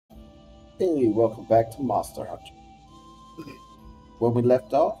Hey, welcome back to Monster Hunter. When we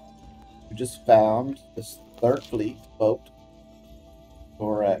left off, we just found this third fleet boat where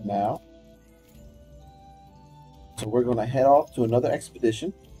we're at now. So we're going to head off to another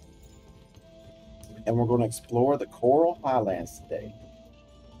expedition, and we're going to explore the Coral Highlands today.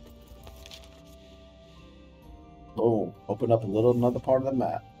 Boom, open up another part of the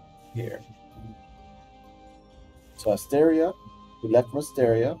map here. So Asteria, we left from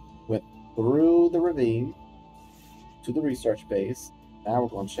Asteria, went through the ravine to the research base. Now we're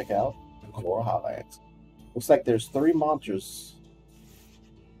going to check out the Coral Highlands. Looks like there's 3 monsters.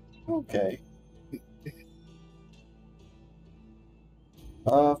 Okay.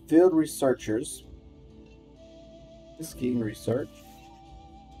 Field researchers. Skiing research.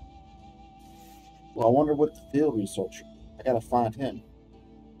 Well, I wonder what the field researcher. I gotta find him.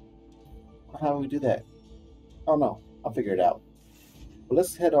 How do we do that? Oh no, I'll figure it out. But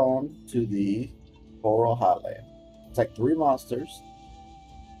let's head on to the Coral Highland. It's like 3 monsters.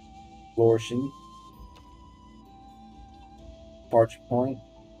 Flourishing. Departure point.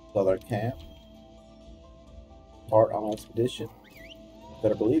 Southern camp. Part on expedition.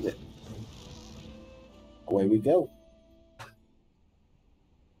 Better believe it. Away we go.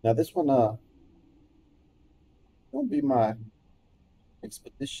 Now this one won't be my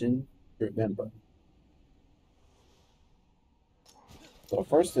expedition to remember. So the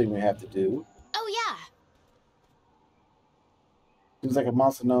first thing we have to do. Oh yeah. Seems like a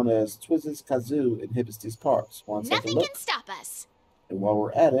monster known as Twizz's Kazoo inhibits these parts. Want to take a Nothing look? can stop us. And while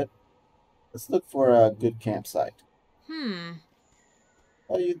we're at it, let's look for a good campsite.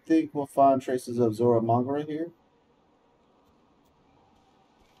 How do you think we'll find traces of Zora Mongera here?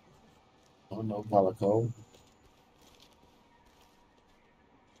 Oh no, Palico.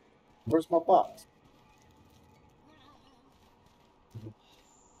 Where's my box?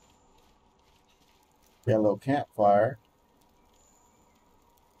 Got a little campfire.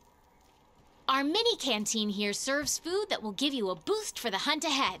 Our mini canteen here serves food that will give you a boost for the hunt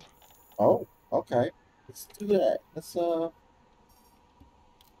ahead. Oh, okay. Let's do that.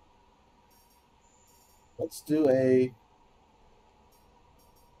 Let's do a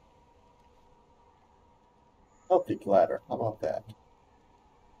healthy platter. How about that?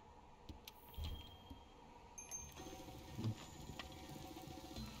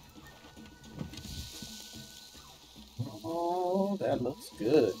 Oh, that looks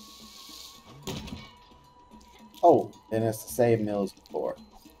good. Oh, and it's the same meal as before.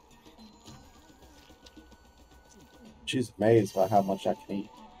 She's amazed by how much I can eat.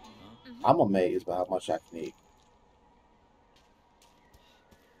 I'm amazed by how much I can eat.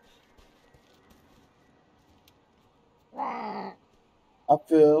 I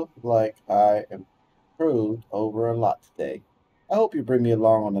feel like I improved over a lot today. I hope you bring me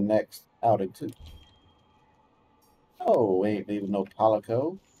along on the next outing too. Oh, ain't leaving no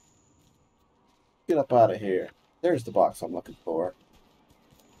Palico. Get up out of here. There's the box I'm looking for.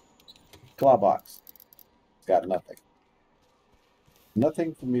 Claw box. It's got nothing.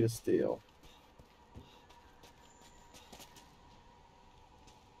 Nothing for me to steal.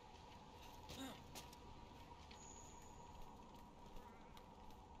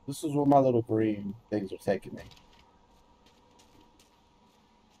 This is where my little green things are taking me.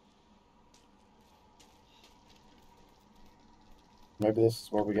 Maybe this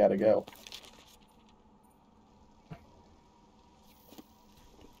is where we gotta go.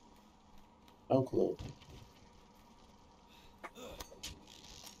 No clue.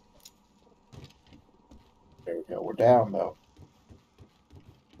 There we go. We're down though.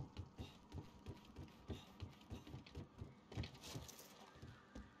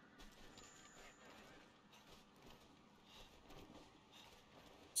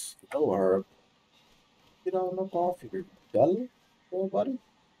 Snow herb. Get on up off your belly, little buddy.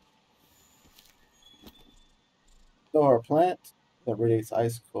 Snow herb plant that radiates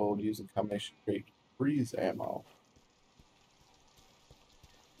ice cold using combination great freeze ammo.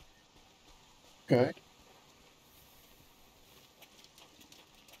 Okay.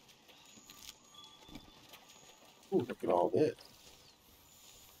 Ooh, look at all this.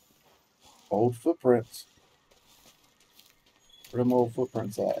 Old footprints. Where them old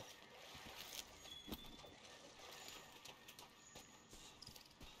footprints at?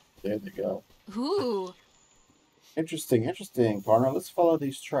 There they go. Ooh. Interesting, interesting, partner. Let's follow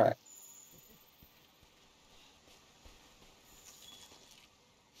these tracks.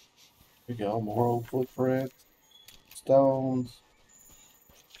 Here we go. More old footprints. Stones.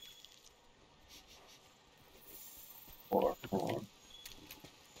 More.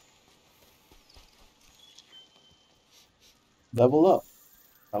 Level up.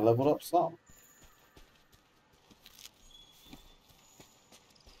 I leveled up some.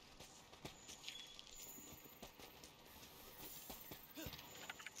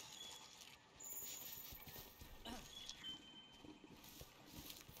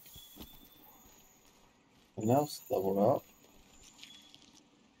 Something else leveled up.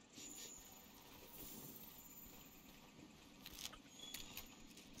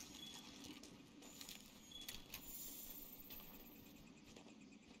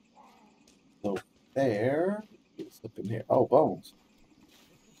 So there. What's up in here? Oh, bones.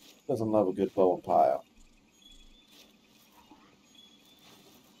 Doesn't love a good bone pile.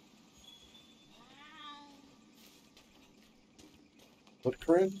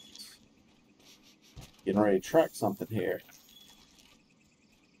 Footprints. Getting ready to track something here.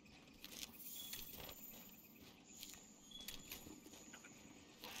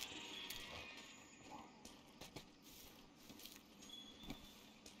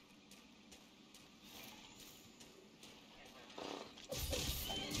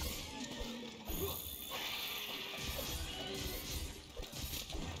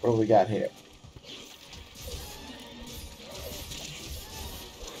 What do we got here?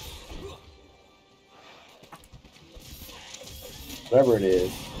 Whatever it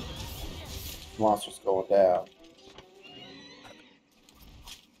is, monster's going down.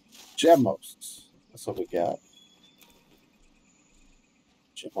 Gemos. That's what we got.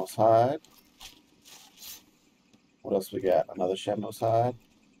 Gemos hide. What else we got? Another Gemos hide.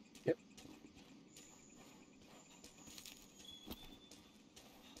 Yep.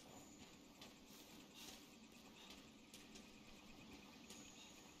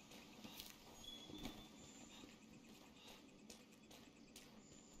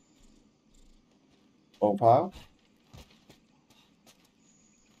 Bone pile.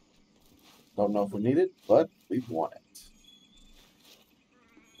 Don't know if we need it, but we want it.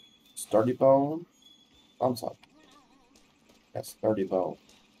 Sturdy bone. I'm sorry. That's sturdy bone.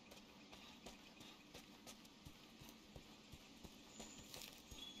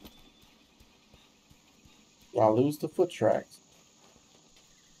 I lose the foot tracks.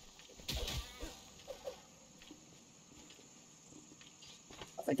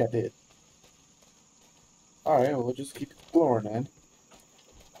 I think I did. Alright, well, we'll just keep exploring then.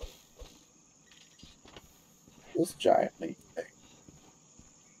 This giant meat thing.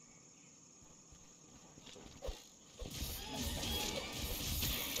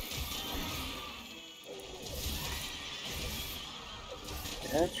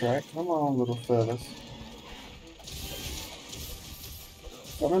 That's right. Come on, little fellas.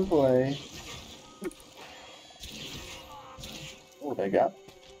 Come and play. What they got?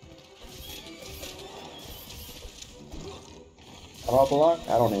 Auto block?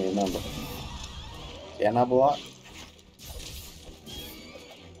 I don't even remember. Can I block?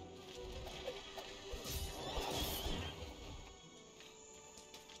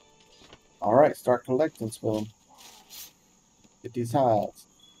 Alright, start collecting, Spoon. Get these hides.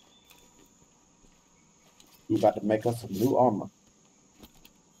 We about to make us some new armor.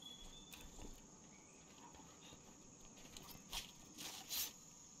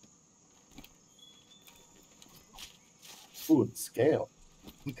 Ooh, it's scale.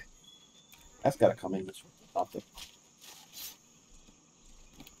 That's gotta come in with something.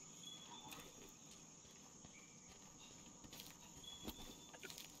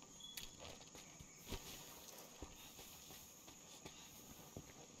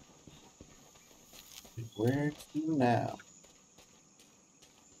 Where to now?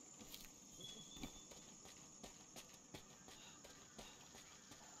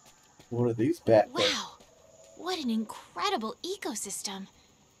 What are these bat things? Wow, what an incredible ecosystem.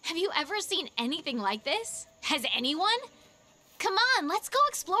 Have you ever seen anything like this? Has anyone? Come on, let's go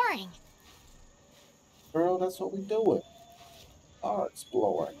exploring. Girl, that's what we doing. Are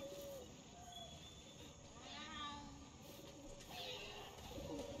exploring.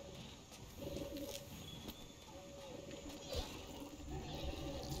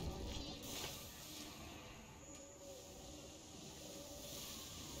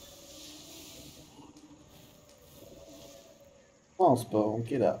 Come on, Spoon,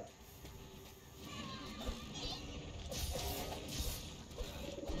 get up.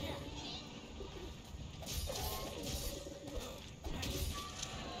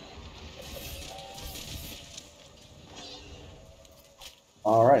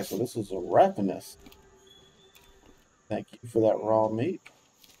 Alright, so this is a ravenous. Thank you for that raw meat.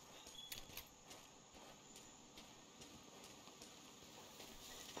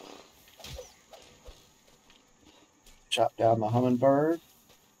 Chop down the hummingbird.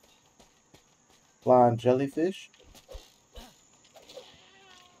 Flying jellyfish.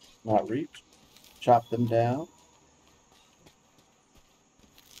 Not reach. Chop them down.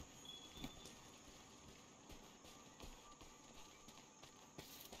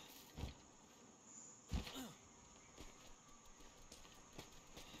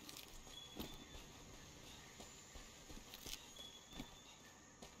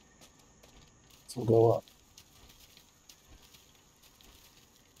 This will go up.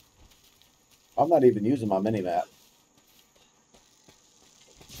 I'm not even using my mini map.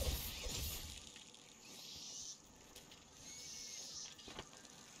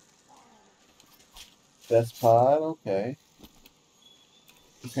 Best pod, okay.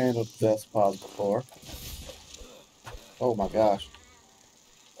 We've handled best pods before. Oh my gosh.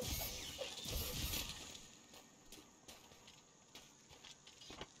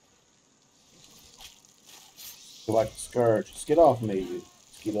 Go like a scourge. Just get off me, you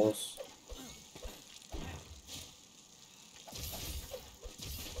mosquitoes.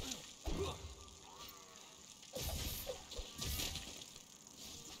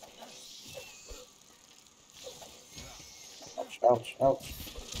 Ouch, ouch, ouch.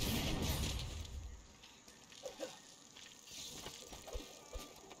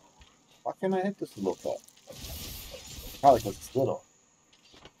 Why can't I hit this little cut? Probably because it's little.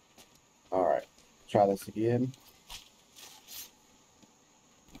 Alright. Try this again.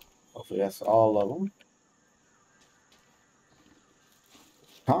 Hopefully that's all of them.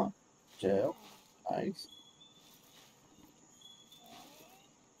 Huh? Gel. Nice.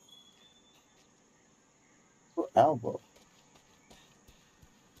 Elbow.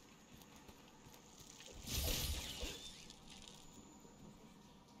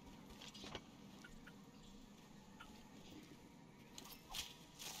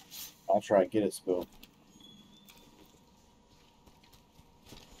 I'll try and get it, Spoon.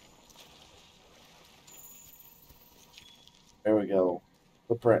 There we go.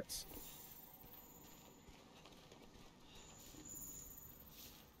 Footprints.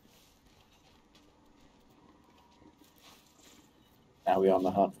 Now we're on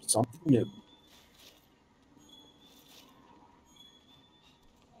the hunt for something new.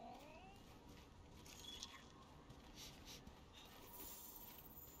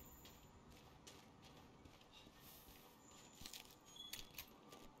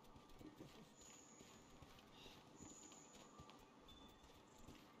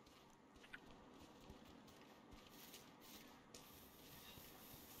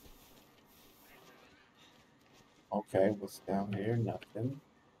 Okay, what's down here? Nothing.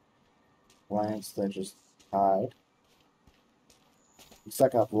 Plants that just hide. Looks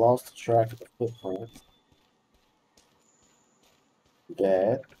like I've lost track of the footprints.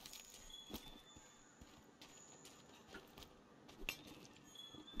 Bad.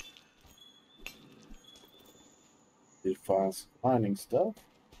 Did find some mining stuff.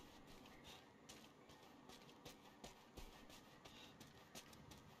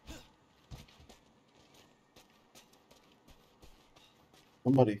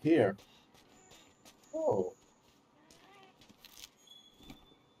 Somebody here. Oh.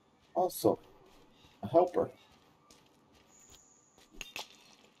 Also, a helper.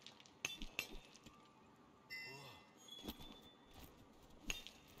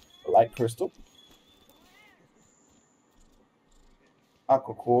 A light crystal.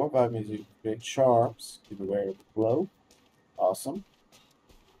 Aqua core, vitamins to create charms. Keep aware of the glow. Awesome.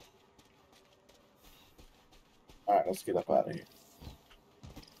 Alright, let's get up out of here.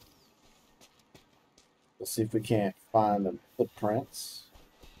 Let's see if we can't find the footprints.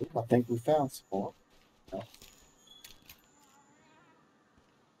 Ooh, I think we found some more. No.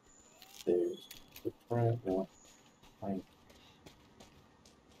 There's footprint. No. Fine.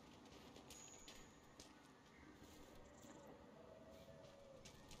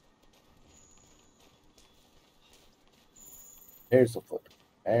 There's the footprint.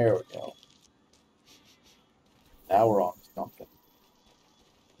 There we go. Now we're on to something.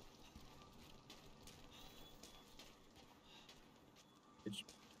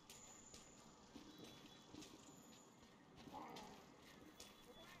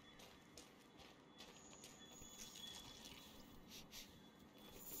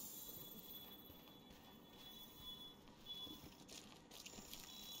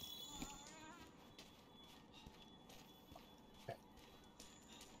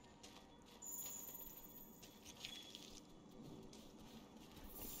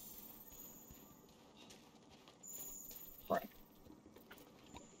 Right.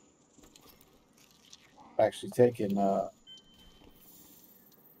 Actually taking some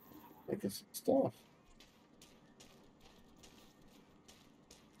stuff.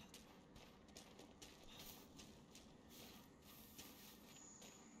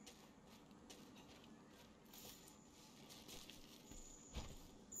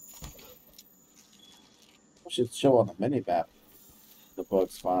 should show on the mini map. The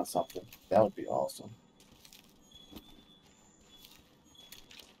bugs find something. That would be awesome.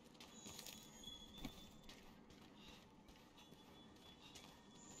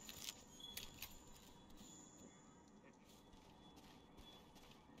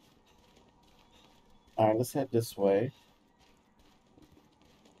 All right, let's head this way.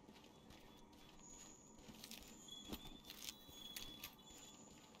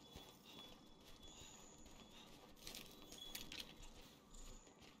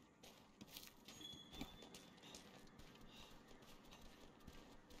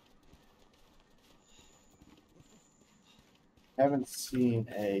 Haven't seen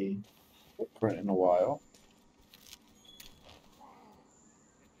a footprint in a while.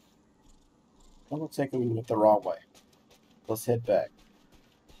 I'm gonna take a look the wrong way. Let's head back.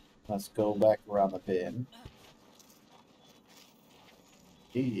 Let's go back around the bend.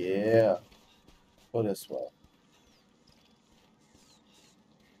 Yeah. Go this way.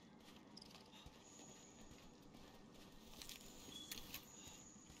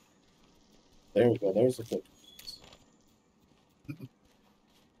 There we go. There's a footprint.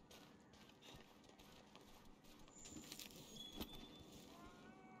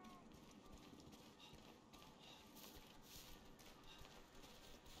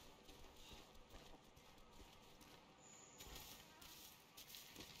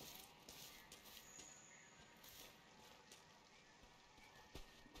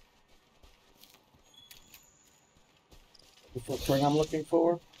 The footprint I'm looking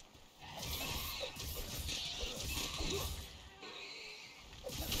for.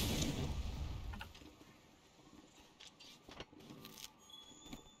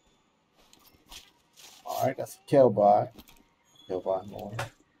 All right, that's a kill by. Kill by more.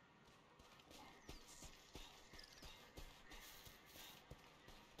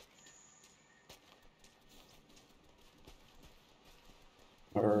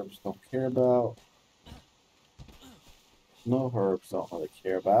 Herbs don't care about. No herbs don't really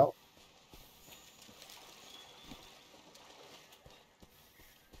care about.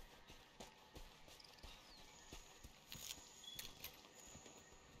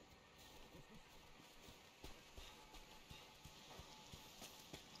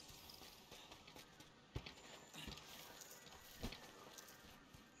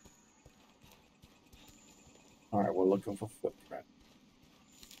 All right, we're looking for footprint.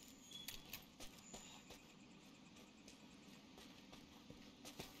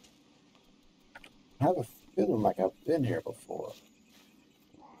 I have a feeling like I've been here before.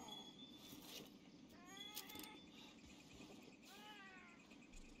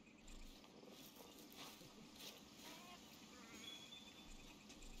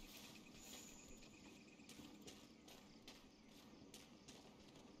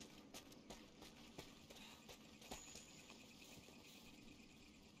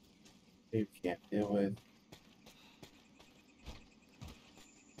 You can't deal with.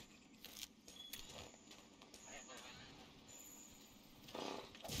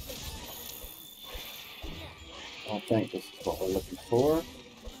 I don't think this is what we're looking for.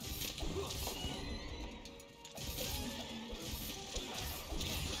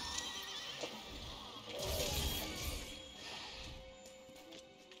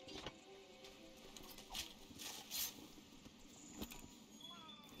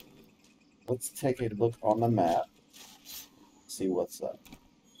 Let's take a look on the map. See what's up.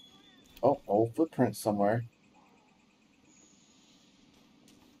 Oh, old footprint somewhere.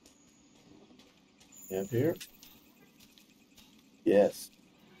 Up here? Yes.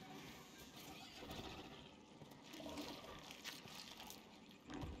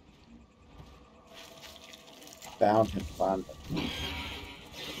 Found him finally.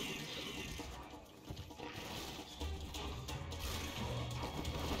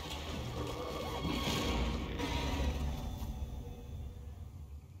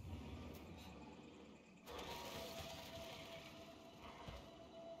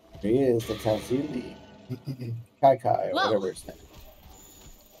 Here he is, the Tazili. Kai Kai, or Whoa. whatever his name.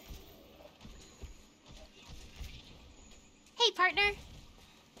 Hey, partner.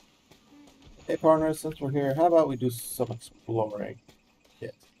 Hey partner, since we're here, how about we do some exploring?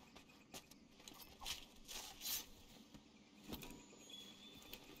 Yes.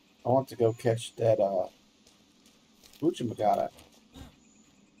 I want to go catch that Uchimagata.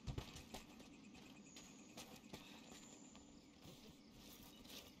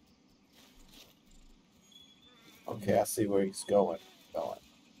 Okay, I see where he's going.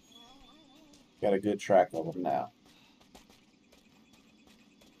 Got a good track of him now.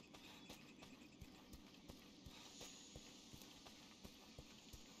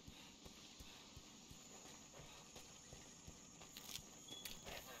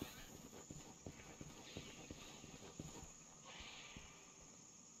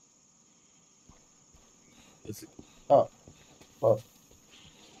 Is it? Oh, well,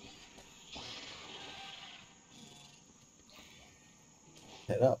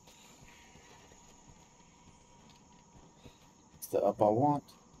 head up. It's the up I want.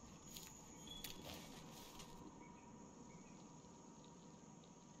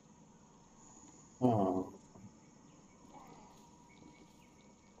 Oh,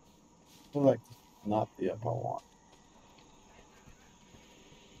 I feel like not the up I want.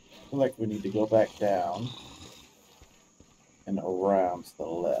 I feel like we need to go back down and around to the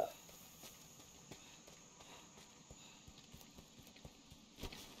left.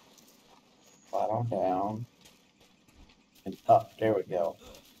 Slide on down and up. There we go.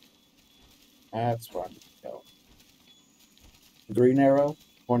 That's where I need to go. The green arrow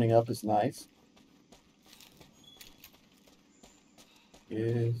pointing up is nice.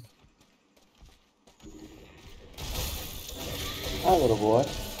 Is hi, little boy.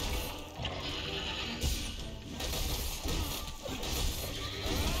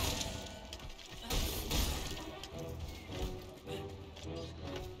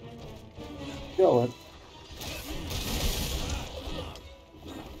 Going.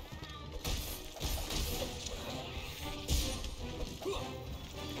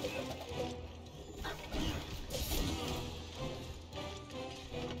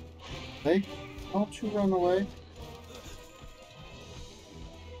 Hey, don't you run away.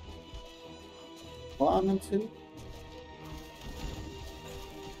 Climbing too?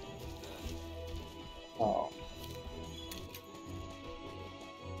 Oh.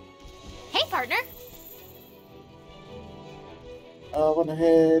 Hey, partner. I went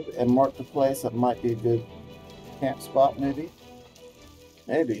ahead and marked the place that might be a good camp spot, maybe.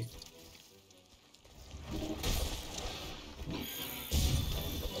 Maybe.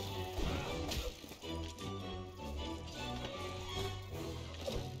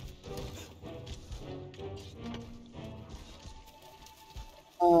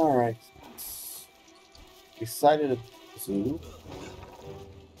 Alright. Decided to zoo.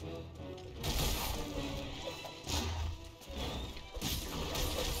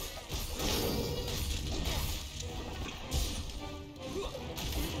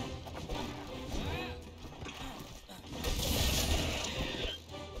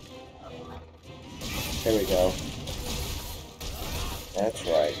 There we go. That's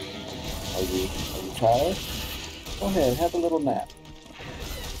right. Are you tired? Go ahead, have a little nap.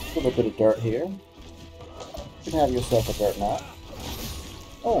 A little bit of dirt here. You can have yourself a dirt nap.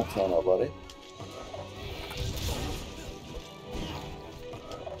 I won't tell nobody.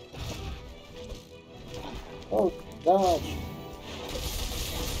 Oh, dodge.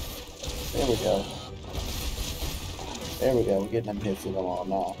 There we go. There we go. We're getting them hits in them all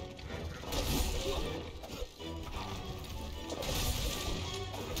now.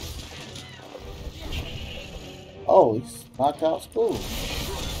 Oh, he's knocked out Spoon.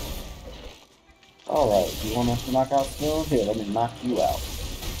 Alright, you want us to knock out Spoon? Here, let me knock you out.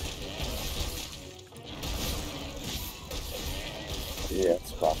 Yeah,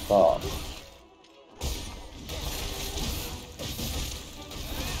 that's what I thought.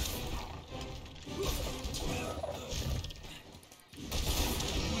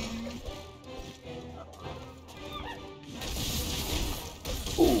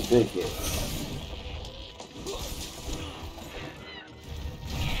 Ooh, big hits.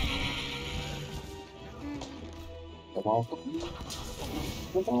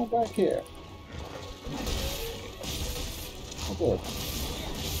 Come on back here. Oh, good.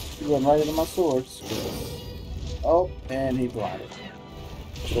 He went right into my swords. Oh, and he blinded.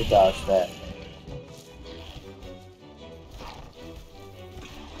 Should have dodged that.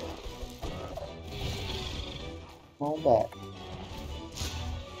 Come on back.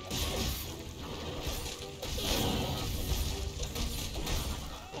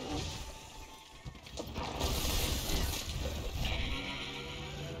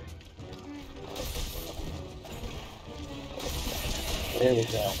 There we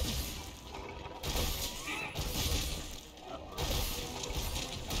go.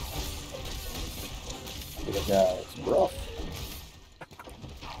 Look at that, it's rough.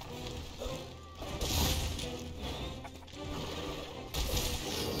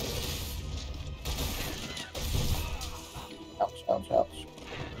 Ouch, ouch, ouch.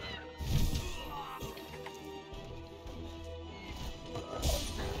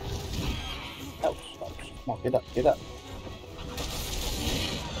 Ouch, ouch. Come on, get up, get up.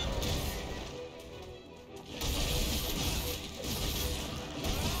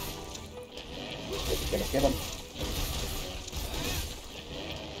 Get him.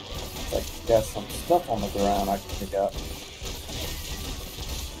 Like, got some stuff on the ground I can pick up.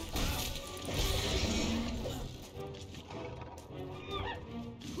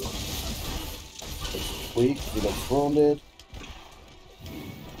 looks weak. He looks wounded.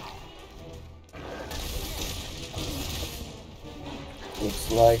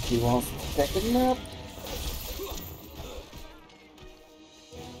 Looks like he wants to take a nap.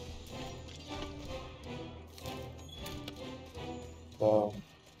 So,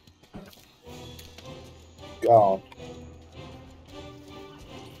 gone.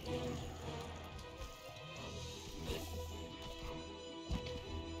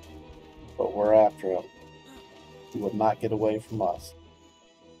 But we're after him. He will not get away from us.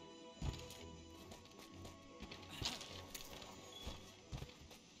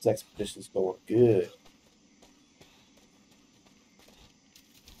 This expedition's going good.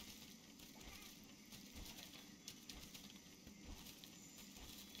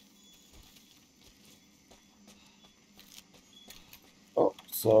 Oh,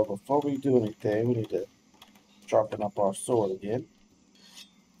 so before we do anything, we need to sharpen up our sword again.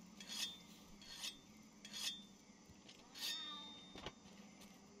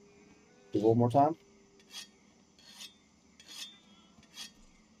 Do one more time.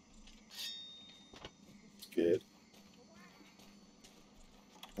 Good.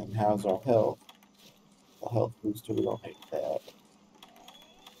 And how's our health? The health booster, we don't need that.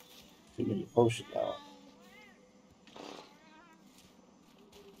 Too many potions now.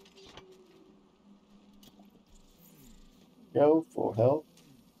 Go, full health.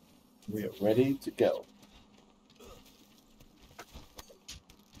 We are ready to go.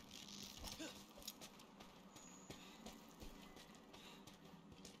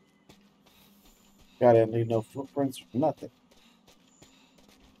 Gotta leave no footprints for nothing.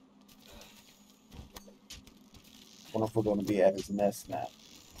 Wonder if we're going to be at his nest now.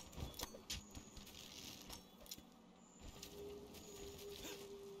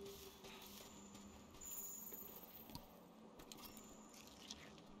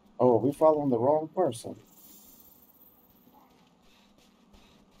 Oh, are we following the wrong person?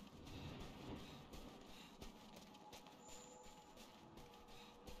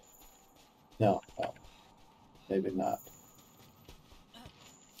 No, no, maybe not.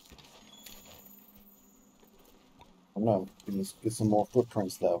 Oh no, we need to get some more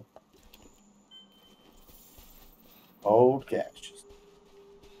footprints though. Old caches.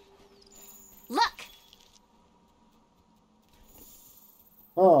 Look!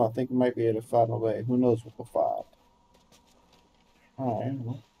 Oh, I think we might be able to find a way. Who knows what we'll find. Alright,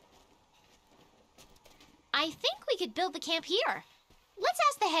 well. I think we could build the camp here. Let's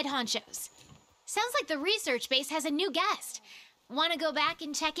ask the head honchos. Sounds like the research base has a new guest. Want to go back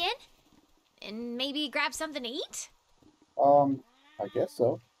and check in? And maybe grab something to eat? I guess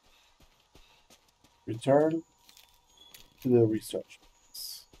so. Return to the research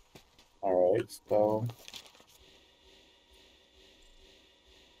base. Alright, so...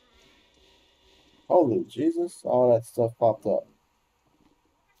 Holy Jesus, all that stuff popped up.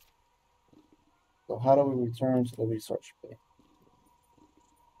 So how do we return to the research base?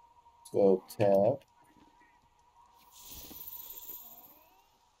 Let's go tab.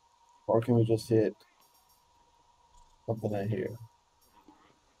 Or can we just hit something in here?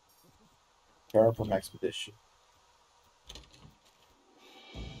 Return from expedition.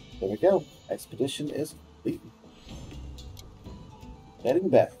 There we go. Expedition is complete. Heading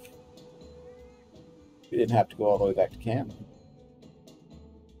back. We didn't have to go all the way back to camp.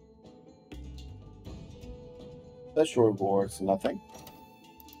 Special rewards, nothing.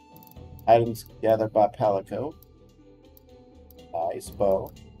 Items gathered by Palico. Nice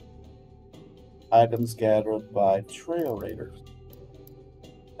bow. Items gathered by Trail Raiders.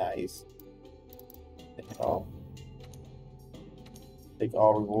 Nice. Take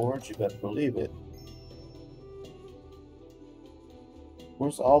all rewards, you better believe it.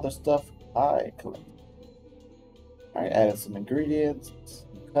 Where's all the stuff I collected? Alright, added some ingredients,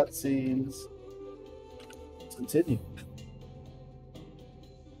 some cutscenes. Let's continue.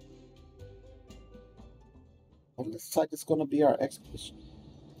 It looks like it's going to be our expedition.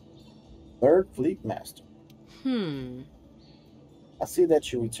 Third Fleet Master. I see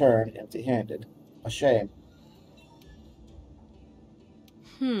that you returned empty-handed. A shame.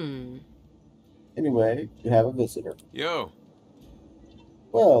 Anyway, you have a visitor. Yo.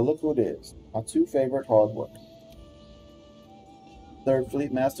 Well, look who it is. My two favorite hard workers. Third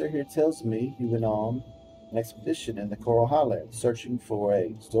Fleet Master here tells me you went on an expedition in the Coral Highlands searching for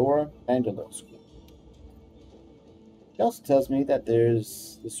a Zora Angelos. He also tells me that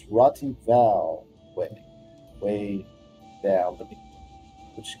there's this rotting valve way down the beach,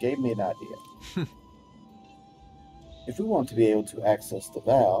 which gave me an idea. If we want to be able to access the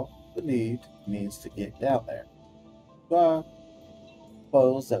valve, we need means to get down there. So I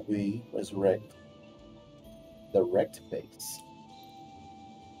suppose that we resurrect the wrecked base.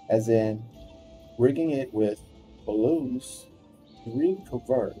 As in, rigging it with balloons to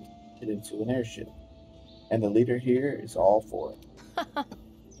reconvert it into an airship. And the leader here is all for it.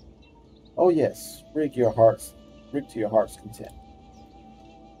 Oh yes, rig to your heart's content.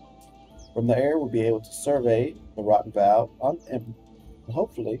 From the air, we'll be able to survey the rotten valve, and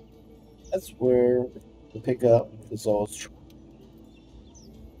hopefully, that's where we pick up the Zol's.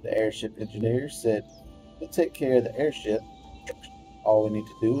 The airship engineer said, "We'll take care of the airship. All we need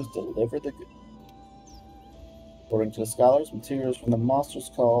to do is deliver the goods." According to the scholars, materials from the monsters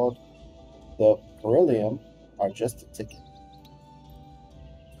called the beryllium are just a ticket.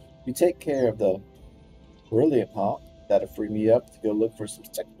 If you take care of the beryllium pump, that'll free me up to go look for some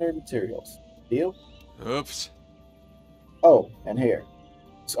secondary materials. Deal? Oops. Oh, and here.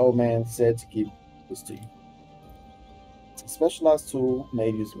 This old man said to give this to you. It's a specialized tool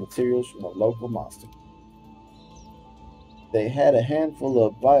made using materials from a local monster. They had a handful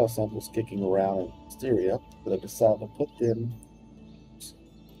of biosamples kicking around in Hysteria, but they decided to put them.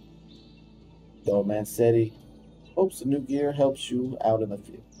 The old man said he hopes the new gear helps you out in the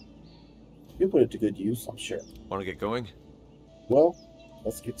field. You'll put it to good use, I'm sure. Want to get going? Well,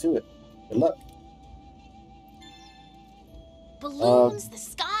 let's get to it. Good luck. Balloons, the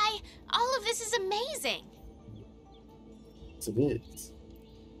sky, all of this is amazing. It is.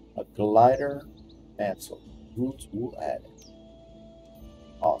 A glider mantle. Roots will add it.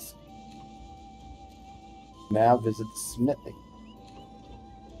 Awesome. Now visit the smithy.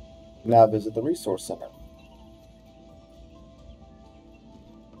 Now visit the resource center.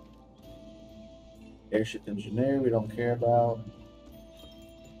 Airship engineer, we don't care about.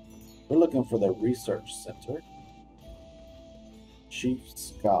 We're looking for the research center. Chief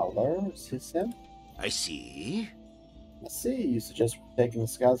scholar, is this him? I see. I see. You suggest taking the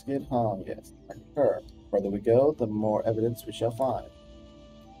scouts again? Yes. I concur. The further we go, the more evidence we shall find.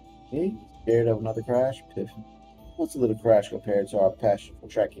 Me? Scared of another crash? Piff. What's a little crash compared to our passion for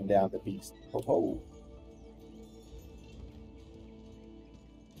tracking down the beast? Ho ho.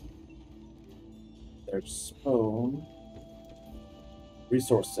 There's Spoon.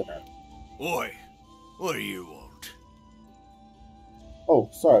 Resource Center. Oi, what do you want? Oh,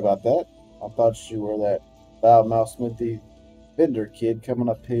 sorry about that. I thought you were that loudmouth smithy vendor kid coming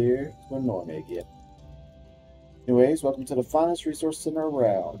up here to annoy me again. Anyways, welcome to the finest resource center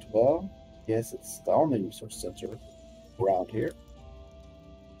around. Well, yes, it's the only resource center around here.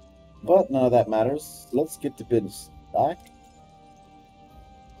 But none of that matters. Let's get to business. Doc?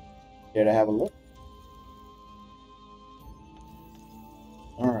 Care to have a look?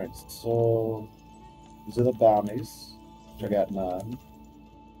 Alright, so these are the bounties. I got none.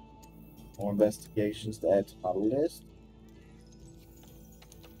 More investigations to add to my list.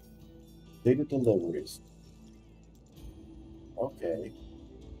 Data deliveries. Okay.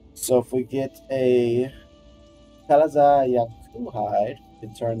 So if we get a Kalaza Yaku hide, we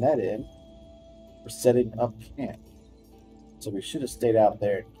can turn that in. We're setting up camp. So we should have stayed out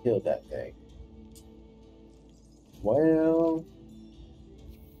there and killed that thing. Well,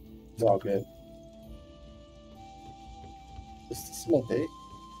 it's all good. This is Smithy.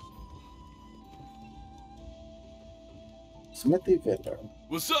 Smithy vendor.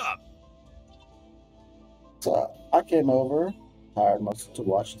 What's up? So I came over, hired muscle to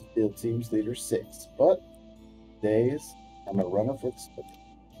watch the field team's leader 6, but days I'm a runner for the Smithy.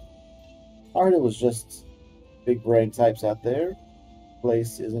 I heard it was just big brain types out there.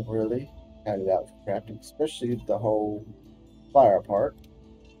 Place isn't really handed out for crafting, especially the whole fire part.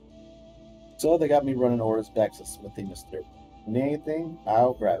 So they got me running orders back to Smithy, mister. Need anything,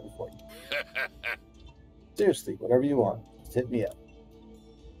 I'll grab it for you. Seriously, whatever you want, just hit me up.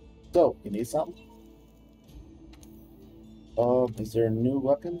 So, you need something? Is there new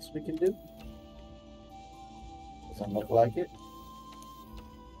weapons we can do? Doesn't look like it.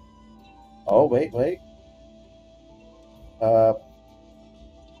 Oh, wait.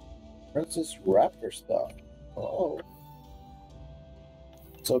 Princess Raptor stuff. Oh.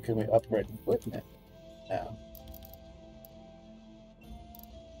 So can we upgrade equipment now?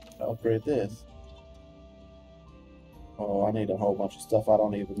 Upgrade this. Oh, I need a whole bunch of stuff. I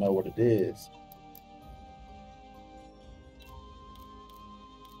don't even know what it is.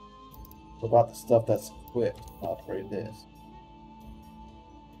 What about the stuff that's equipped? I'll upgrade this.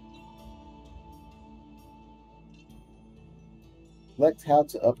 Select how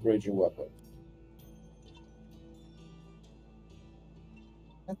to upgrade your weapon.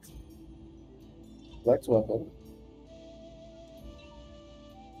 Select weapon.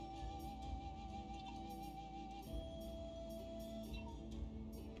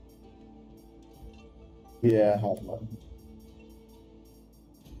 Yeah, I don't know.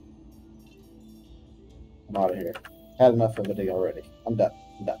 I'm out of here. Had enough of the day already. I'm done.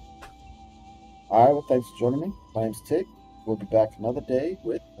 I'm done. Alright, well, thanks for joining me. My name's Tick. We'll be back another day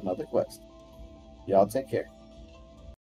with another quest. Y'all take care.